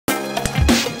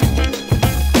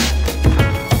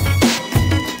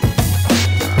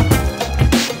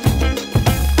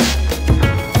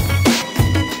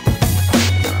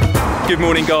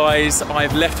morning guys,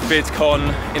 I've left VidCon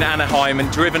in Anaheim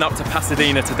and driven up to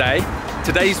Pasadena today.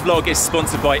 Today's vlog is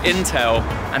sponsored by Intel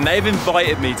and they've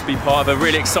invited me to be part of a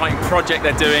really exciting project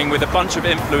they're doing with a bunch of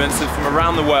influencers from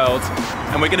around the world,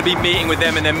 and we're going to be meeting with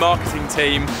them and their marketing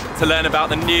team to learn about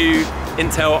the new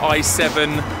Intel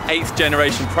i7 8th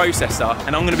generation processor.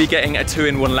 And I'm going to be getting a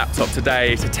 2-in-1 laptop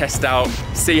today to test out,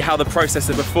 see how the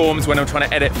processor performs when I'm trying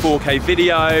to edit 4K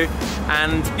video,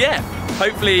 and yeah,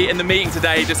 hopefully in the meeting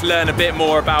today just learn a bit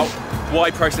more about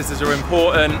why processors are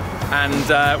important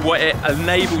and what it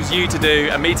enables you to do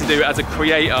and me to do as a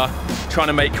creator trying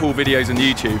to make cool videos on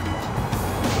YouTube.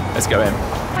 Let's go in.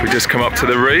 We've just come up to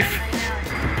the roof.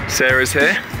 Sarah's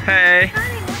here. Hey.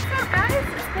 Hi, what's up guys?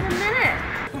 It's been a minute.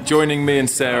 Joining me and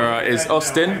Sarah is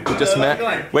Austin, we just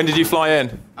met. When did you fly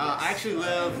in? I actually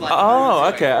live like... Oh,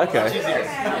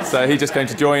 okay. So he just came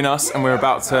to join us and we're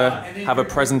about to have a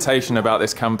presentation about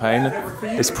this campaign,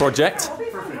 this project.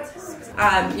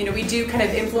 You know, we do kind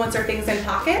of influencer things in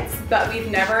pockets, but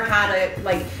we've never had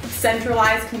a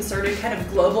centralized, concerted kind of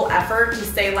global effort to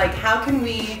say how can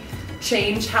we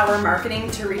change how we're marketing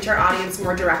to reach our audience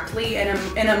more directly in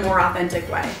a more authentic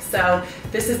way. So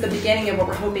this is the beginning of what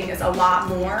we're hoping is a lot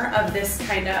more of this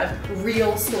kind of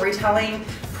real storytelling,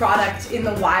 product in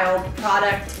the wild,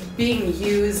 product being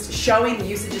used, showing the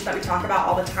usages that we talk about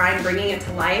all the time, bringing it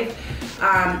to life.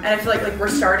 And I feel like we're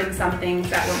starting something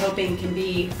that we're hoping can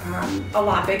be a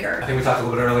lot bigger. I think we talked a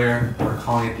little bit earlier, we're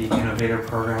calling it the Innovator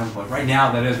Program, but right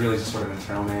now that is really just sort of an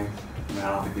internal name. I mean, I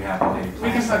don't think we have any plans. We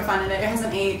can poke fun at it. It has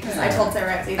an 8 because I told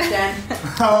Sarah it's 8th gen.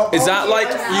 Is that like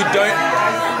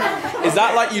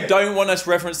you don't want us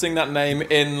referencing that name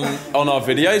on our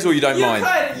videos, or you don't mind?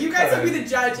 You guys will be the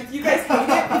judge. If you guys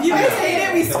hate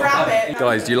it, we scrap it.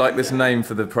 Guys, do you like this name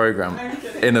for the program?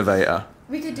 Innovator.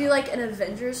 We could do like an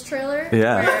Avengers trailer.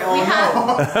 Yeah. Where we have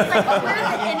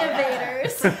we're the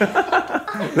innovators.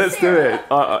 Let's do it.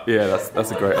 Yeah,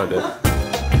 that's a great idea.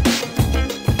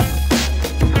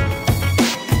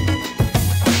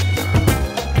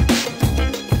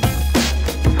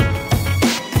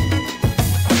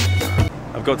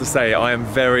 I've got to say, I am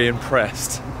very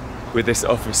impressed with this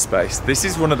office space. This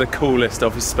is one of the coolest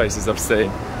office spaces I've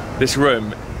seen. This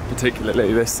room,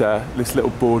 particularly, this little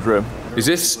boardroom. Is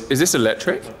this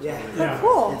electric? Yeah.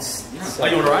 Cool. Oh,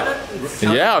 you want to ride it?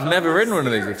 Yeah, I've never ridden one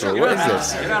of these before. What is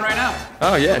this? Get on right now.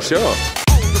 Oh yeah, sure.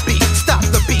 Hold the beat, stop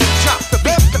the beat, drop the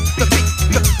beat, the beat,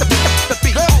 the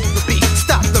beat, hold the beat,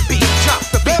 stop the beat, drop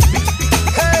the beat,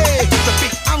 hey, the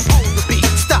beat, I'm hold the beat,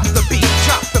 stop the beat,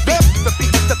 drop the beat, the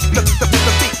beat, the beat,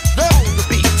 hold the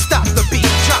beat, stop the beat,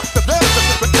 drop the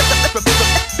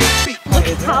beat. Look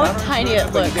at how tiny it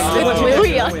looks. It's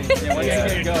really young.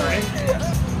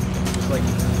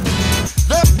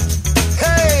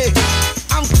 Hey,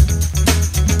 I'm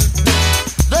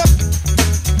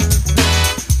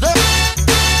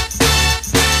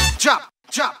drop.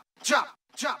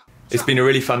 It's been a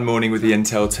really fun morning with the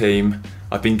Intel team.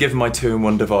 I've been given my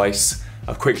 2-in-1 device.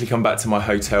 I've quickly come back to my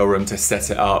hotel room to set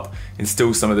it up,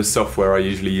 install some of the software I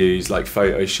usually use like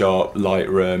Photoshop,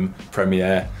 Lightroom,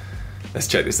 Premiere. Let's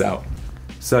check this out.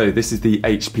 So this is the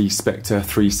HP Spectre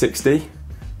 360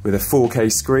 with a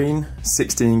 4K screen,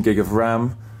 16 gig of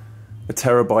RAM, a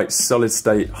terabyte solid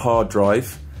state hard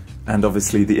drive, and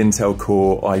obviously the Intel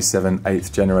Core i7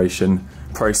 8th generation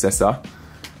processor.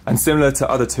 And similar to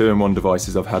other 2-in-1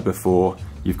 devices I've had before,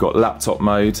 you've got laptop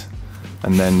mode,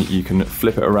 and then you can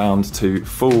flip it around to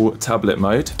full tablet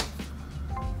mode.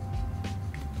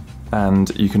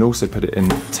 And you can also put it in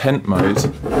tent mode.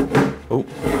 Oh.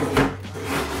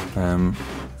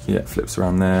 Yeah, it flips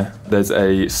around there. There's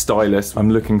a stylus.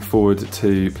 I'm looking forward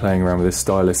to playing around with this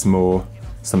stylus more.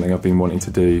 Something I've been wanting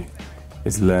to do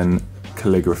is learn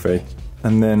calligraphy.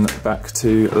 And then back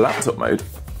to laptop mode.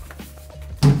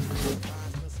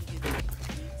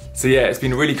 So yeah, it's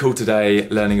been really cool today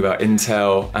learning about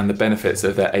Intel and the benefits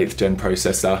of their 8th gen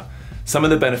processor. Some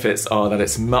of the benefits are that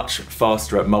it's much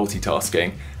faster at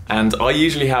multitasking. And I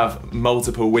usually have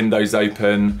multiple windows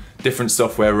open, different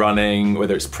software running,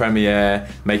 whether it's Premiere,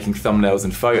 making thumbnails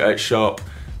in Photoshop,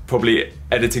 probably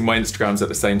editing my Instagrams at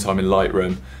the same time in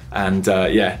Lightroom. And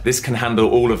yeah, this can handle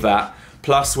all of that.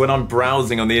 Plus, when I'm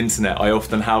browsing on the internet, I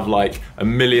often have like a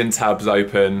million tabs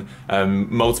open,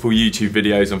 multiple YouTube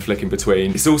videos I'm flicking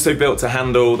between. It's also built to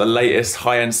handle the latest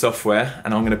high-end software,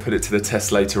 and I'm gonna put it to the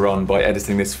test later on by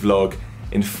editing this vlog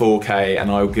in 4K, and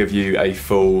I'll give you a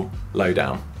full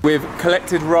lowdown. We've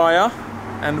collected Raya,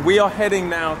 and we are heading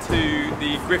now to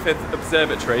the Griffith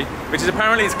Observatory, which is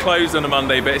apparently closed on a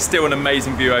Monday, but it's still an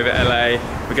amazing view over LA.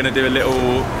 We're gonna do a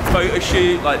little photo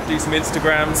shoot, like do some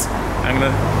Instagrams.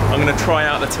 I'm gonna try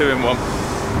out the 2-in-1.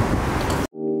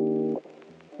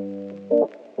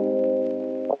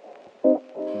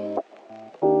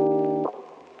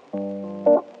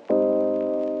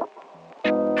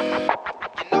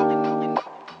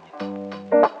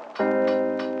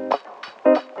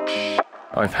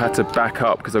 I've had to back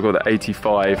up because I've got the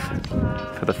 85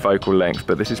 for the focal length,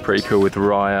 but this is pretty cool with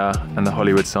Raya and the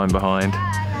Hollywood sign behind.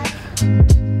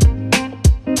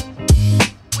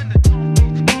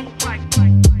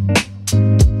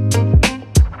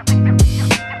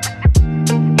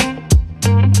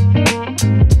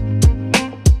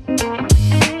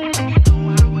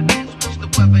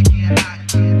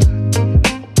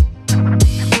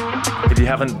 If you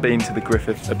haven't been to the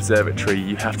Griffith Observatory,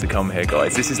 you have to come here,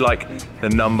 guys. This is like the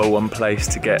 #1 place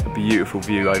to get a beautiful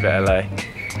view over LA.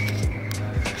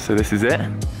 So this is it.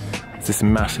 There's this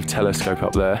massive telescope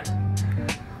up there.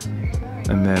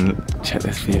 And then check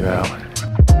this view out.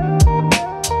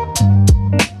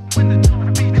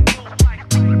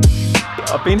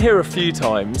 I've been here a few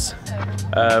times.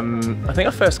 I think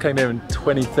I first came here in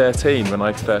 2013 when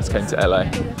I first came to LA.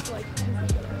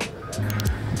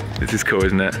 This is cool,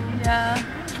 isn't it? Yeah.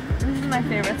 This is my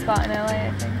favorite spot in LA,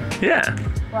 I think. Yeah.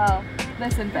 Wow.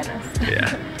 This in Venice.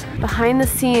 Yeah. Behind the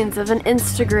scenes of an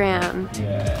Instagram.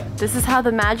 Yeah. This is how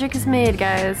the magic is made,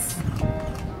 guys.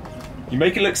 You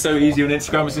make it look so easy on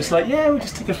Instagram. It's just like, yeah, we'll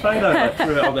just take a photo, like, throw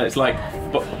it up there. It's like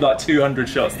 200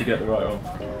 shots to get the right one.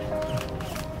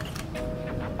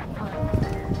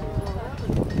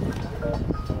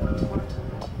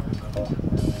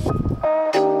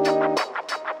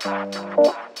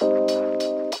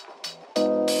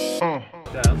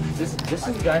 This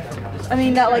is the guy from... I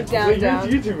mean, not like down.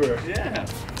 YouTuber. Yeah.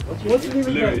 What's the name of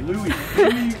Louis. Louis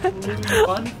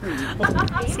FunForLouis.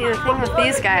 See, the thing with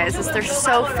these guys is they're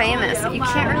so famous that you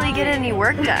can't really get any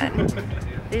work done.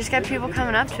 They just got people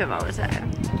coming up to them all the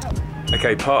time.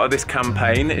 Okay, part of this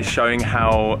campaign is showing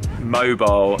how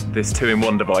mobile this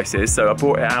 2-in-1 device is, so I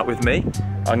brought it out with me.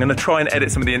 I'm gonna try and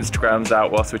edit some of the Instagrams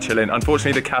out whilst we're chilling.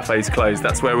 Unfortunately, the cafe's closed.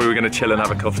 That's where we were gonna chill and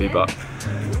have a coffee, but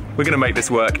we're gonna make this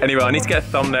work. Anyway, I need to get a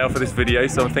thumbnail for this video,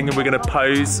 so I'm thinking we're gonna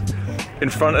pose in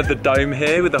front of the dome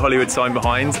here with the Hollywood sign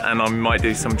behind, and I might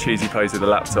do some cheesy pose with the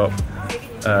laptop.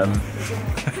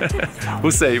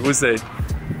 We'll see, we'll see.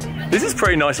 This is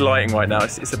pretty nice lighting right now.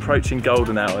 It's approaching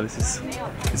golden hour. This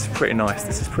is pretty nice.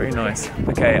 This is pretty nice.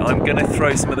 Okay, I'm gonna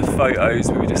throw some of the photos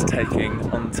we were just taking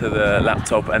onto the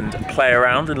laptop and play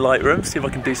around in Lightroom, see if I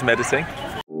can do some editing.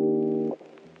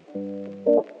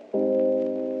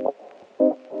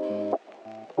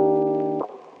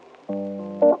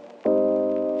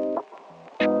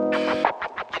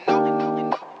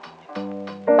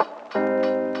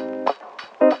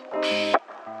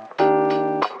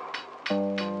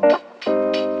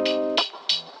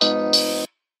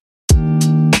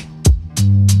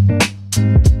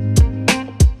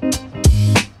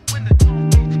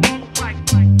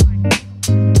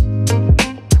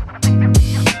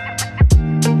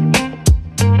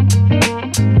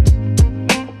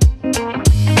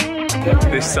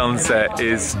 This sunset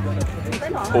is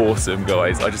awesome,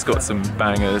 guys. I just got some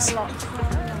bangers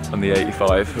on the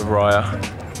 85 of Raya.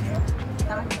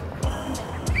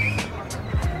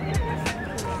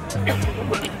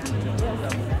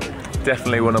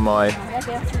 Definitely one of my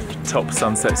top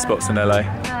sunset spots in LA.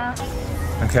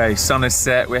 Okay, sun is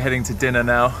set. We're heading to dinner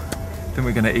now. Then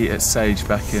we're gonna eat at Sage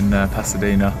back in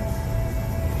Pasadena.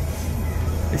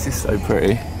 This is so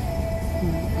pretty.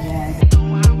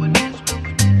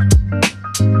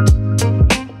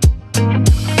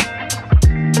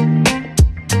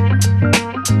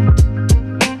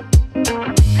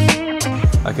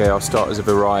 Okay, our starters have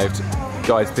arrived.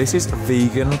 Guys, this is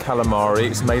vegan calamari.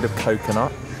 It's made of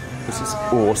coconut. This is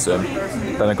awesome.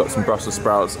 Then I got some Brussels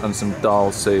sprouts and some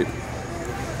dal soup.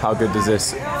 How good is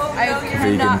this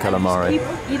vegan calamari? I keep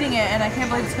eating it and I can't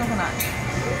believe it's coconut.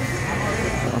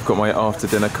 I've got my after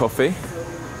dinner coffee.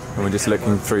 And we're just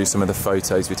looking through some of the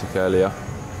photos we took earlier.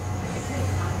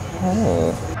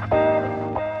 Oh.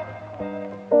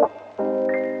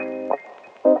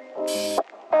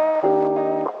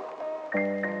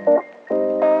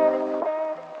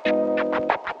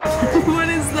 What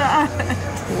is that?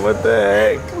 What the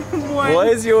heck? Why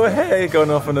is your hair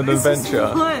gone off on an adventure? This is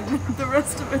fun. The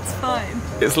rest of it's fine.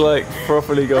 It's like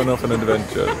properly gone off on an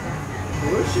adventure.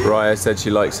 Raya said she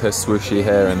likes her swooshy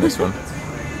hair in this one.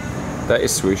 That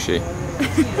is swooshy.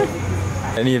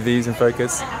 Any of these in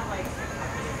focus?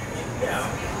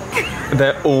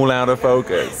 They're all out of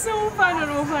focus. So we'll find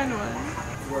one, we'll find one.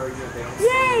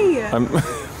 Yay!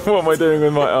 What am I doing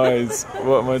with my eyes?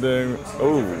 What am I doing?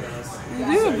 Oh. You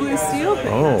do a blue steel thing.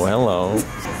 Oh, hello.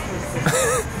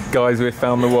 Guys, we've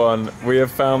found the one. We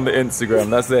have found the Instagram.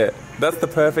 That's it. That's the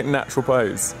perfect natural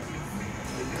pose.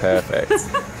 Perfect.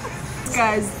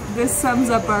 Guys, this sums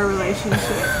up our relationship.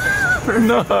 Perfect.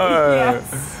 No.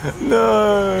 Yes.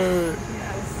 No. Yes.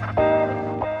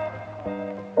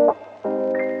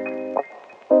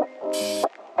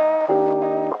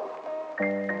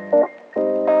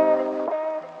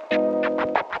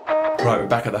 Right, we're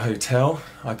back at the hotel.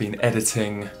 I've been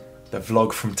editing the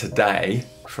vlog from today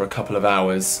for a couple of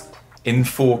hours in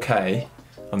 4K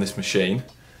on this machine,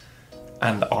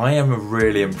 and I am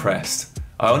really impressed.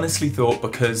 I honestly thought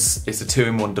because it's a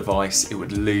 2-in-1 device it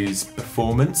would lose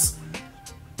performance,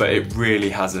 but it really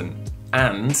hasn't.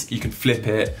 And you can flip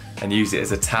it and use it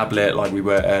as a tablet like we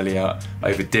were earlier,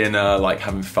 over dinner, like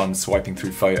having fun swiping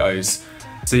through photos.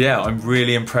 So yeah, I'm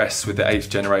really impressed with the 8th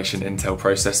generation Intel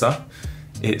processor.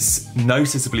 It's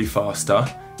noticeably faster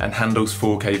and handles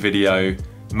 4K video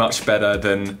much better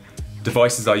than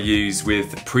devices I use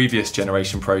with previous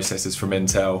generation processors from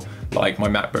Intel, like my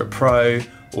MacBook Pro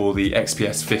or the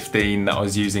XPS 15 that I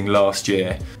was using last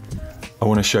year. I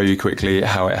want to show you quickly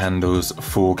how it handles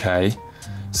 4K.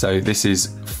 So this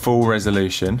is full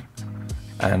resolution,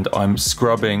 and I'm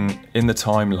scrubbing in the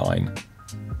timeline,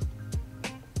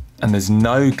 and there's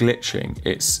no glitching.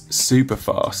 It's super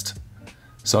fast.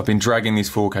 So I've been dragging these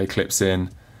 4K clips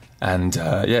in, and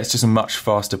yeah, it's just a much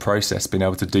faster process being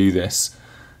able to do this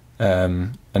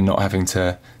and not having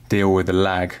to deal with the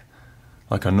lag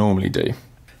like I normally do.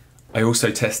 I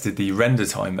also tested the render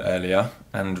time earlier,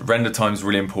 and render time is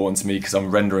really important to me because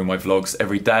I'm rendering my vlogs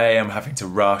every day. I'm having to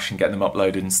rush and get them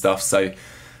uploaded and stuff, so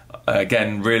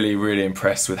again, really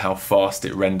impressed with how fast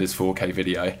it renders 4K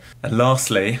video. And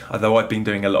lastly, although I've been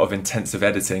doing a lot of intensive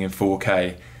editing in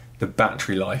 4K, the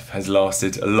battery life has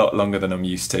lasted a lot longer than I'm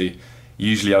used to.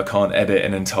 Usually I can't edit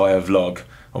an entire vlog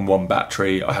on one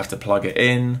battery. I have to plug it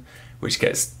in, which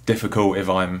gets difficult if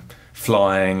I'm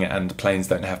flying and planes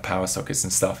don't have power sockets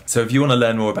and stuff. So if you want to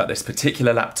learn more about this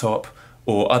particular laptop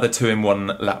or other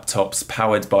 2-in-1 laptops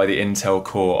powered by the Intel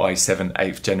Core i7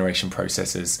 8th generation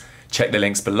processors, check the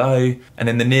links below. And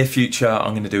in the near future,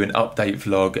 I'm going to do an update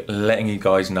vlog letting you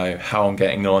guys know how I'm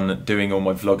getting on doing all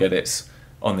my vlog edits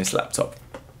on this laptop.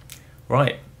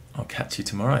 Right, I'll catch you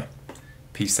tomorrow.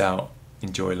 Peace out,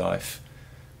 enjoy life,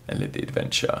 and live the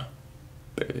adventure.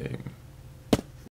 Boom.